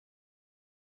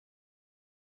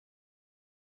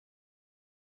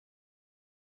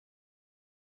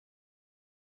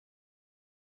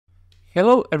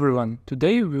Hello everyone,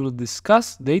 today we will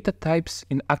discuss data types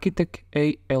in akYtec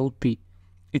ALP.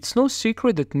 It's no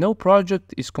secret that no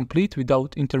project is complete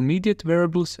without intermediate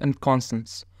variables and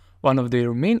constants. One of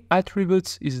their main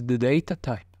attributes is the data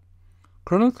type.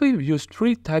 Currently we use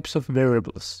 3 types of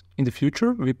variables. In the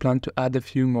future we plan to add a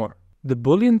few more. The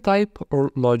Boolean type or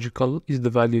logical is the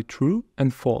value true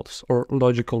and false, or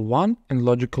logical 1 and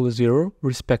logical 0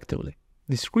 respectively.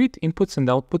 Discrete inputs and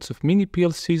outputs of mini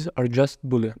PLCs are just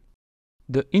Boolean.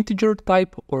 The integer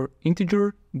type or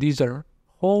integer, these are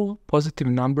whole positive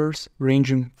numbers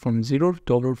ranging from 0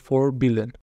 to over 4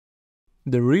 billion.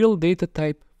 The real data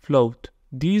type float,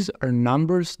 these are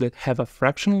numbers that have a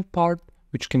fractional part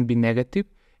which can be negative,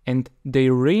 and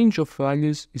their range of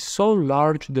values is so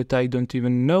large that I don't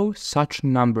even know such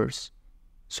numbers.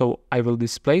 So I will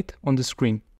display it on the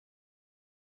screen.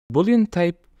 Boolean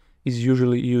type is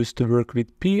usually used to work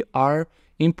with PR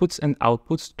inputs and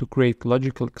outputs to create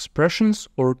logical expressions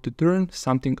or to turn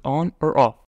something on or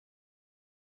off.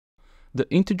 The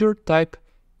integer type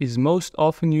is most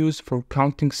often used for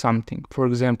counting something, for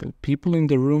example, people in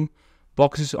the room,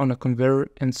 boxes on a conveyor,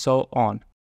 and so on.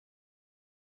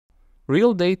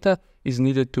 Real data is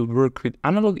needed to work with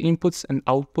analog inputs and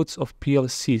outputs of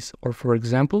PLCs, or for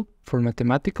example, for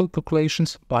mathematical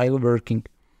calculations while working.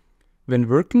 When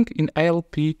working in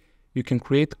ALP, you can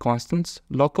create constants,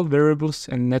 local variables,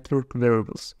 and network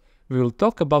variables. We will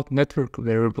talk about network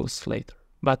variables later,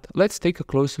 but let's take a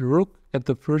closer look at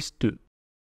the first 2.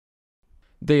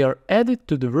 They are added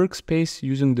to the workspace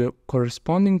using the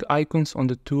corresponding icons on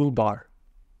the toolbar.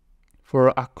 For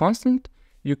a constant,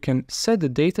 you can set the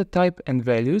data type and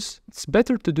values. It's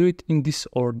better to do it in this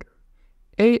order.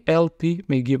 ALP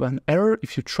may give an error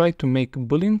if you try to make a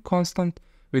Boolean constant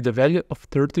with a value of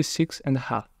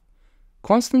 36.5.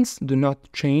 Constants do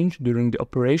not change during the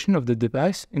operation of the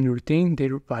device and retain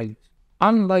their values.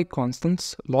 Unlike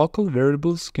constants, local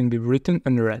variables can be written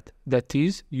unread, that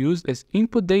is, used as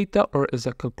input data or as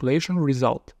a calculation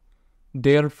result.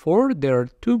 Therefore, there are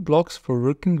 2 blocks for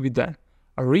working with them,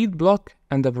 a read block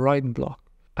and a write block.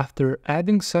 After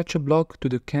adding such a block to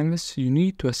the canvas, you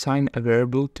need to assign a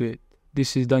variable to it.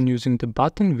 This is done using the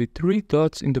button with 3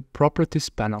 dots in the Properties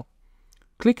panel.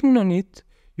 Clicking on it,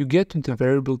 you get to the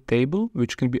variable table,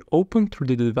 which can be opened through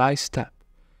the Device tab.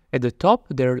 At the top,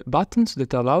 there are buttons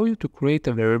that allow you to create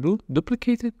a variable,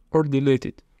 duplicate it, or delete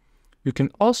it. You can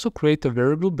also create a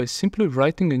variable by simply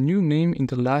writing a new name in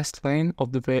the last line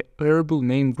of the variable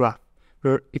name graph,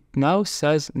 where it now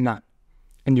says none,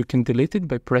 and you can delete it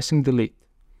by pressing delete.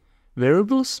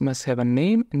 Variables must have a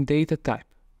name and data type.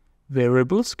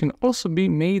 Variables can also be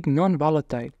made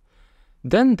non-volatile.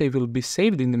 Then they will be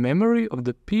saved in the memory of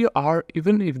the PR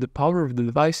even if the power of the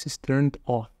device is turned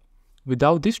off.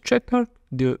 Without this checkmark,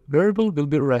 the variable will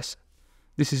be reset.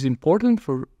 This is important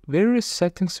for various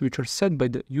settings which are set by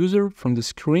the user from the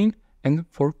screen and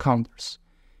for counters.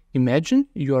 Imagine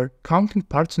you are counting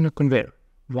parts on a conveyor.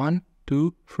 1,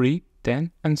 2, 3,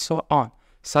 10, and so on.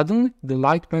 Suddenly, the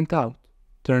light went out.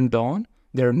 Turned on,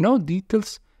 there are no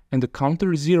details, and the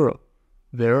counter is 0.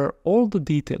 Where are all the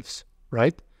details,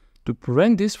 right? To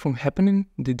prevent this from happening,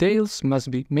 the details must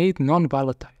be made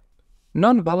non-volatile.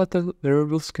 Non-volatile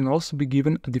variables can also be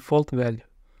given a default value.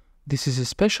 This is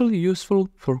especially useful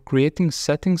for creating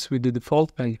settings with the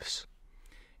default values.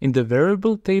 In the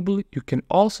variable table, you can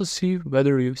also see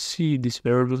whether you see this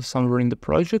variable somewhere in the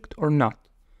project or not.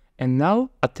 And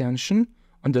now, attention,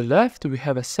 on the left we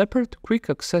have a separate quick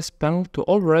access panel to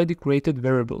already created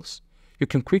variables. You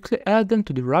can quickly add them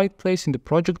to the right place in the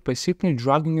project by simply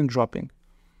dragging and dropping.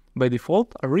 By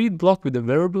default, a read block with a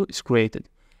variable is created,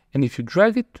 and if you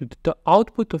drag it to the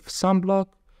output of some block,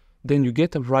 then you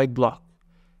get a write block.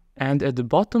 And at the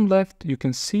bottom left, you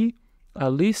can see a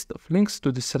list of links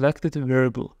to the selected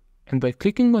variable, and by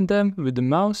clicking on them with the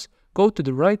mouse, go to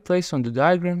the right place on the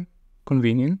diagram.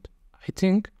 Convenient, I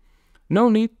think. No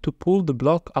need to pull the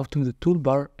block out of the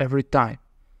toolbar every time.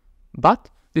 But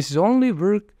this is only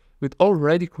work with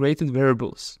already created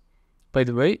variables. By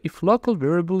the way, if local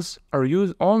variables are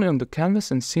used only on the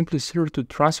canvas and simply serve to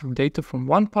transfer data from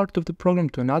one part of the program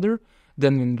to another,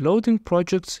 then when loading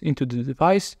projects into the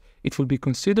device, it will be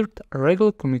considered a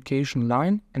regular communication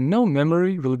line and no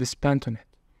memory will be spent on it.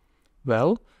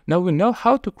 Well, now we know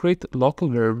how to create local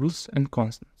variables and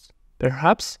constants.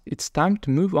 Perhaps it's time to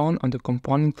move on the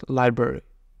component library,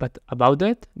 but about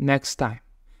that next time.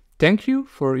 Thank you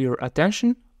for your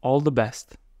attention, all the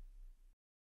best.